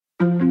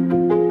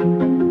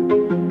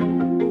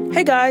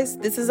Hey guys,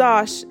 this is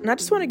Ash, and I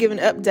just want to give an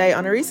update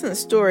on a recent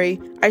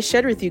story I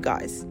shared with you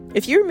guys.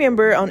 If you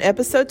remember on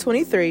episode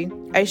 23,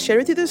 I shared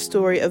with you the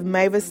story of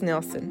Mavis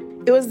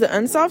Nelson. It was the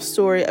unsolved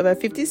story of a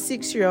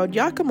 56-year-old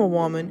Yakima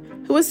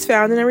woman who was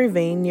found in a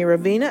ravine near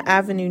Ravenna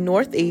Avenue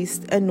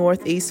Northeast and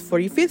Northeast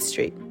 45th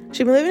Street.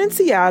 She'd been living in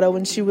Seattle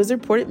when she was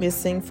reported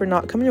missing for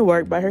not coming to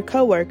work by her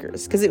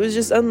coworkers because it was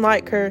just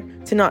unlike her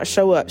to not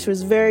show up. She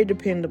was very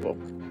dependable.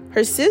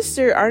 Her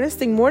sister,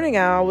 Ernestine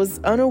Morningow, was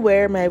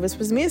unaware Mavis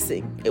was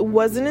missing. It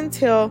wasn't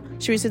until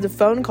she received a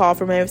phone call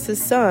from Mavis's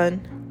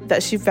son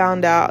that she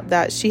found out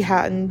that she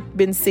hadn't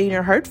been seen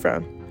or heard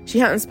from. She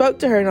hadn't spoke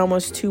to her in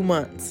almost 2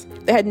 months.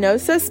 They had no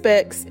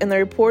suspects, and they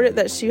reported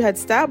that she had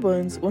stab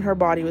wounds when her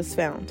body was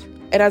found.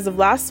 And as of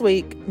last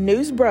week,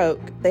 news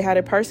broke they had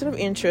a person of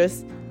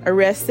interest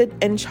arrested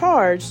and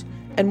charged,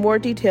 and more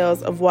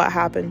details of what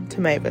happened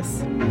to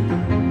Mavis.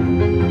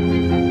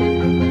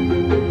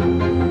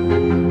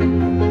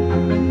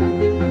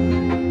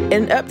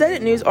 In an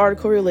updated news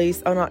article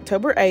released on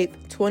October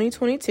 8,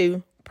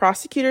 2022,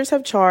 prosecutors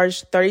have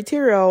charged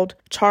 32-year-old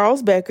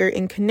Charles Becker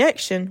in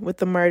connection with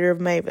the murder of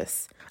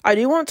Mavis. I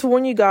do want to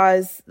warn you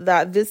guys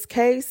that this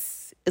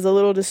case is a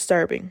little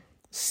disturbing,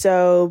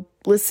 so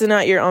listen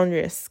at your own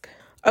risk.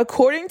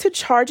 According to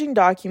charging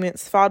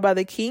documents filed by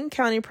the King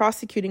County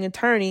prosecuting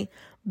attorney,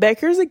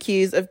 Becker is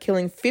accused of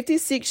killing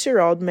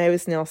 56-year-old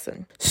Mavis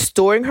Nelson,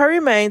 storing her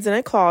remains in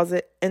a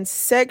closet, and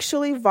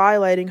sexually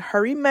violating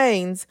her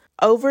remains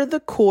over the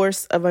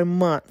course of a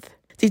month.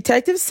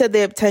 Detectives said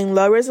they obtained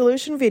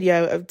low-resolution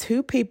video of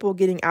 2 people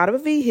getting out of a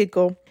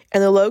vehicle,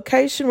 and the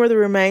location where the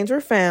remains were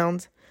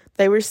found,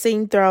 they were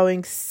seen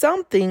throwing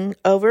something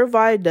over a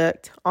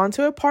viaduct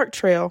onto a park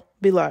trail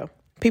below.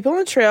 People on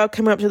the trail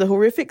came up to the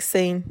horrific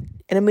scene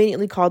and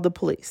immediately called the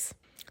police.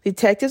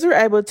 Detectives were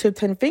able to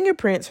obtain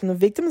fingerprints from the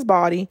victim's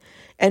body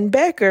and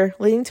Becker,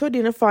 leading to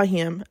identify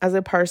him as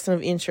a person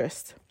of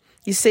interest.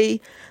 You see,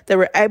 they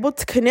were able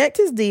to connect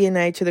his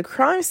DNA to the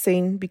crime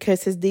scene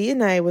because his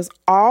DNA was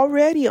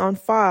already on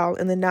file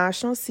in the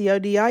National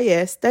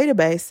CODIS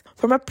database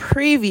from a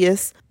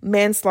previous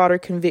manslaughter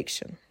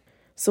conviction.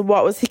 So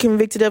what was he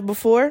convicted of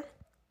before?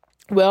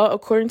 Well,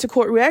 according to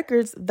court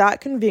records, that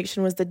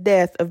conviction was the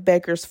death of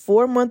Becker's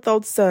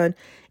 4-month-old son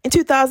in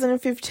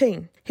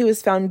 2015. He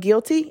was found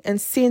guilty and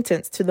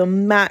sentenced to the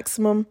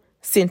maximum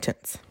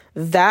sentence.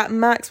 That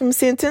maximum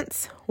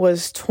sentence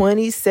was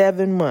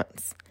 27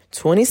 months.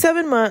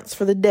 27 months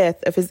for the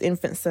death of his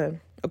infant son.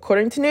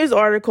 According to news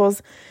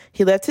articles,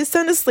 he left his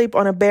son to sleep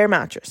on a bare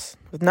mattress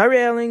with no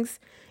railings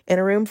in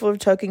a room full of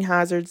choking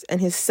hazards,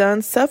 and his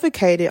son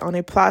suffocated on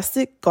a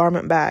plastic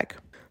garment bag.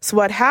 So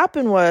what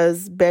happened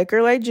was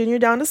Becker laid Junior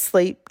down to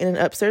sleep in an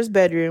upstairs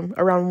bedroom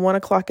around 1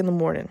 o'clock in the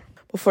morning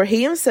before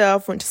he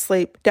himself went to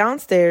sleep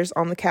downstairs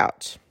on the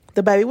couch.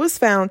 The baby was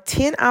found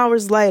 10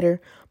 hours later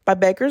by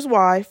Becker's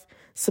wife,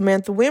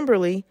 Samantha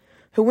Wimberly,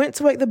 who went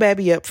to wake the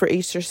baby up for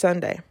Easter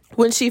Sunday.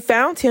 When she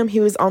found him,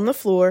 he was on the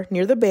floor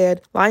near the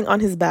bed, lying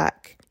on his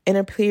back, and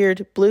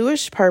appeared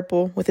bluish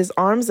purple with his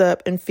arms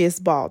up and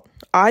fists balled,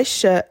 eyes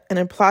shut, and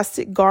a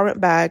plastic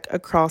garment bag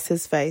across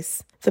his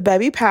face. The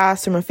baby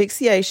passed from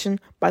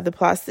asphyxiation by the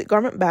plastic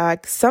garment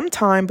bag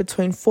sometime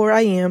between 4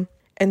 a.m.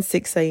 and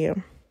 6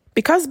 a.m.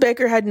 Because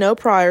Becker had no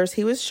priors,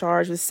 he was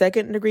charged with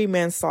second-degree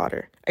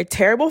manslaughter. A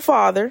terrible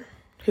father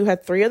who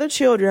had 3 other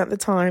children at the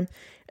time,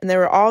 and they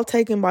were all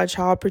taken by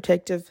Child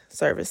Protective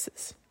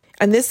Services.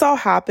 And this all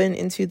happened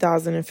in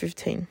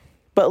 2015.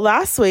 But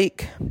last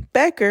week,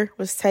 Becker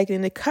was taken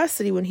into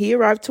custody when he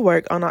arrived to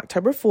work on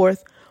October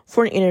 4th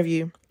for an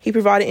interview. He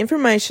provided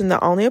information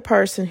that only a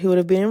person who would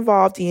have been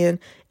involved in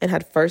and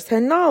had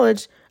firsthand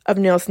knowledge of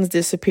Nelson's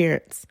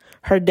disappearance,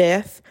 her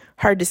death,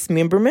 her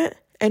dismemberment,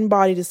 and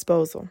body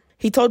disposal.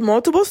 He told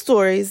multiple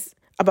stories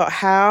about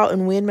how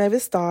and when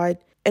Mavis died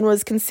and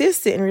was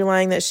consistent in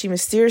relaying that she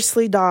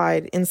mysteriously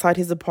died inside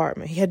his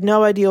apartment. He had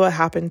no idea what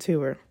happened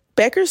to her.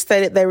 Becker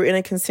stated they were in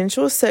a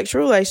consensual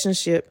sexual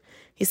relationship.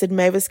 He said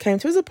Mavis came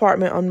to his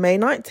apartment on May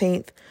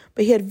 19th,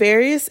 but he had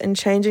various and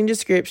changing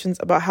descriptions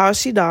about how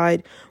she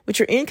died,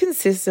 which are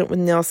inconsistent with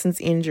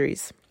Nelson's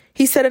injuries.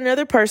 He said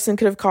another person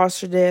could have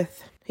caused her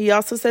death. He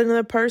also said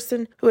another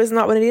person who has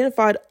not been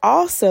identified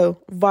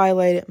also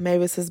violated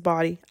Mavis's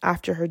body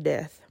after her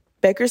death.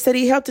 Becker said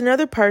he helped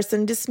another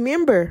person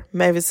dismember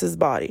Mavis's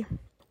body.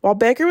 While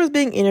Becker was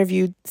being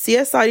interviewed,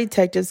 CSI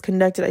detectives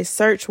conducted a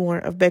search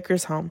warrant of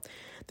Becker's home.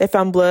 They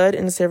found blood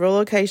in several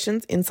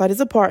locations inside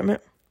his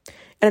apartment,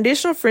 and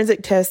additional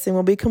forensic testing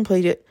will be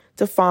completed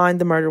to find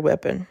the murder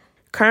weapon.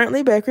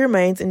 Currently, Becker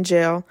remains in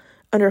jail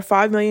under a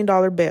 $5 million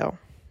bail.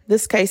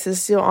 This case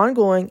is still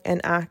ongoing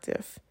and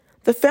active.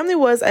 The family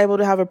was able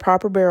to have a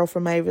proper burial for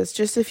Mavis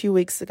just a few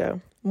weeks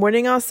ago.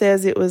 Morningow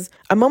says it was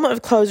a moment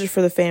of closure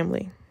for the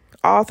family.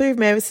 All 3 of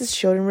Mavis's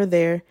children were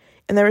there,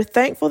 and they were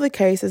thankful the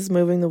case is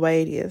moving the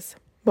way it is.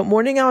 But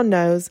Morningow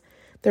knows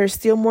there is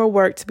still more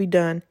work to be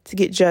done to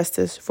get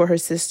justice for her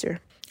sister.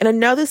 And I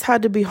know this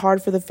had to be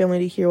hard for the family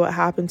to hear what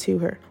happened to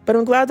her, but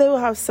I'm glad they will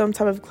have some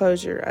type of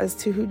closure as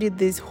to who did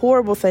these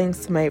horrible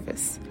things to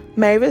Mavis.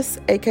 Mavis,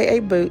 aka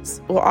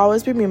Boots, will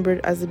always be remembered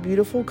as the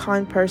beautiful,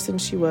 kind person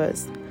she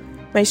was.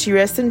 May she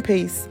rest in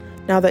peace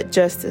now that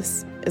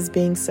justice is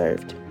being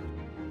served.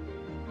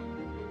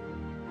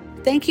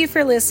 Thank you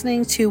for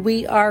listening to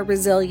We Are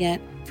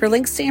Resilient. For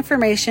links to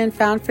information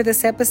found for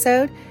this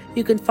episode,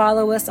 you can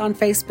follow us on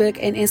Facebook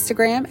and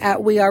Instagram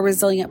at We Are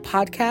Resilient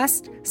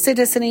Podcast. Send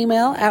us an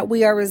email at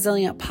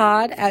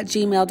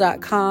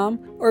weareresilientpod@gmail.com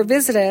or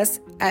visit us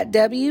at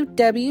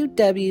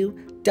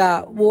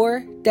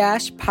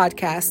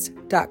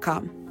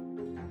www.war-podcast.com.